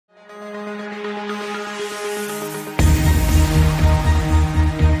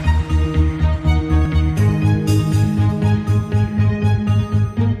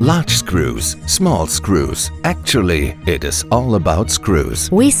Large screws, small screws. Actually, it is all about screws.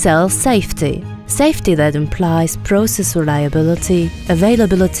 We sell safety. Safety that implies process reliability,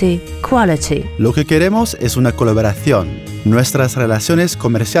 availability, quality. Lo que queremos es una colaboración. Nuestras relaciones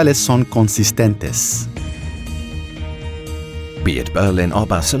comerciales son consistentes. Be it Berlin or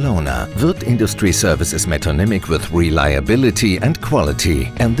Barcelona, Würth Industry Service is metonymic with reliability and quality,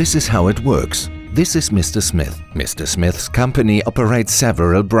 and this is how it works. This is Mr. Smith. Mr. Smith's company operates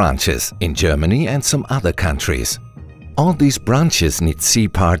several branches in Germany and some other countries. All these branches need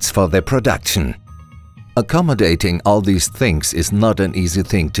C-parts for their production. Accommodating all these things is not an easy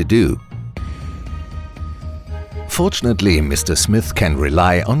thing to do. Fortunately, Mr. Smith can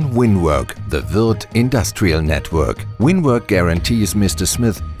rely on WINWORK, the Würth Industrial Network. WINWORK guarantees Mr.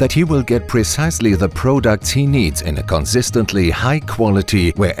 Smith that he will get precisely the products he needs in a consistently high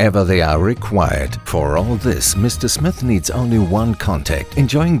quality wherever they are required. For all this, Mr. Smith needs only one contact,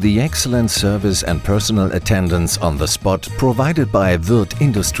 enjoying the excellent service and personal attendance on the spot provided by Würth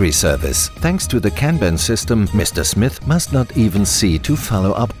Industry Service. Thanks to the Kanban system, Mr. Smith must not even see to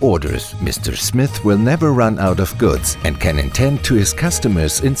follow up orders. Mr. Smith will never run out of goods and can attend to his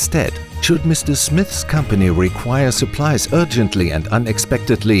customers instead. Should Mr. Smith's company require supplies urgently and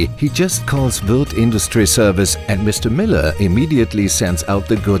unexpectedly, he just calls Würth Industry Service and Mr. Miller immediately sends out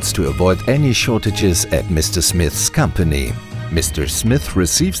the goods to avoid any shortages at Mr. Smith's company. Mr. Smith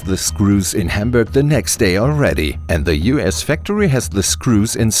receives the screws in Hamburg the next day already, and the US factory has the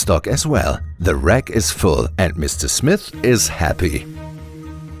screws in stock as well. The rack is full and Mr. Smith is happy.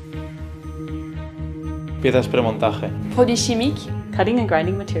 piezas premontaje, produits chimiques, cutting and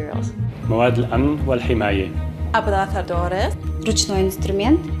grinding materials, مواد الأمن والحماية, abrasadores, ручной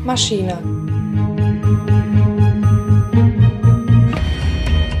инструмент, машина.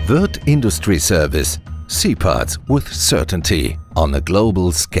 Würth Industry Service. C-parts with certainty on a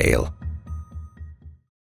global scale.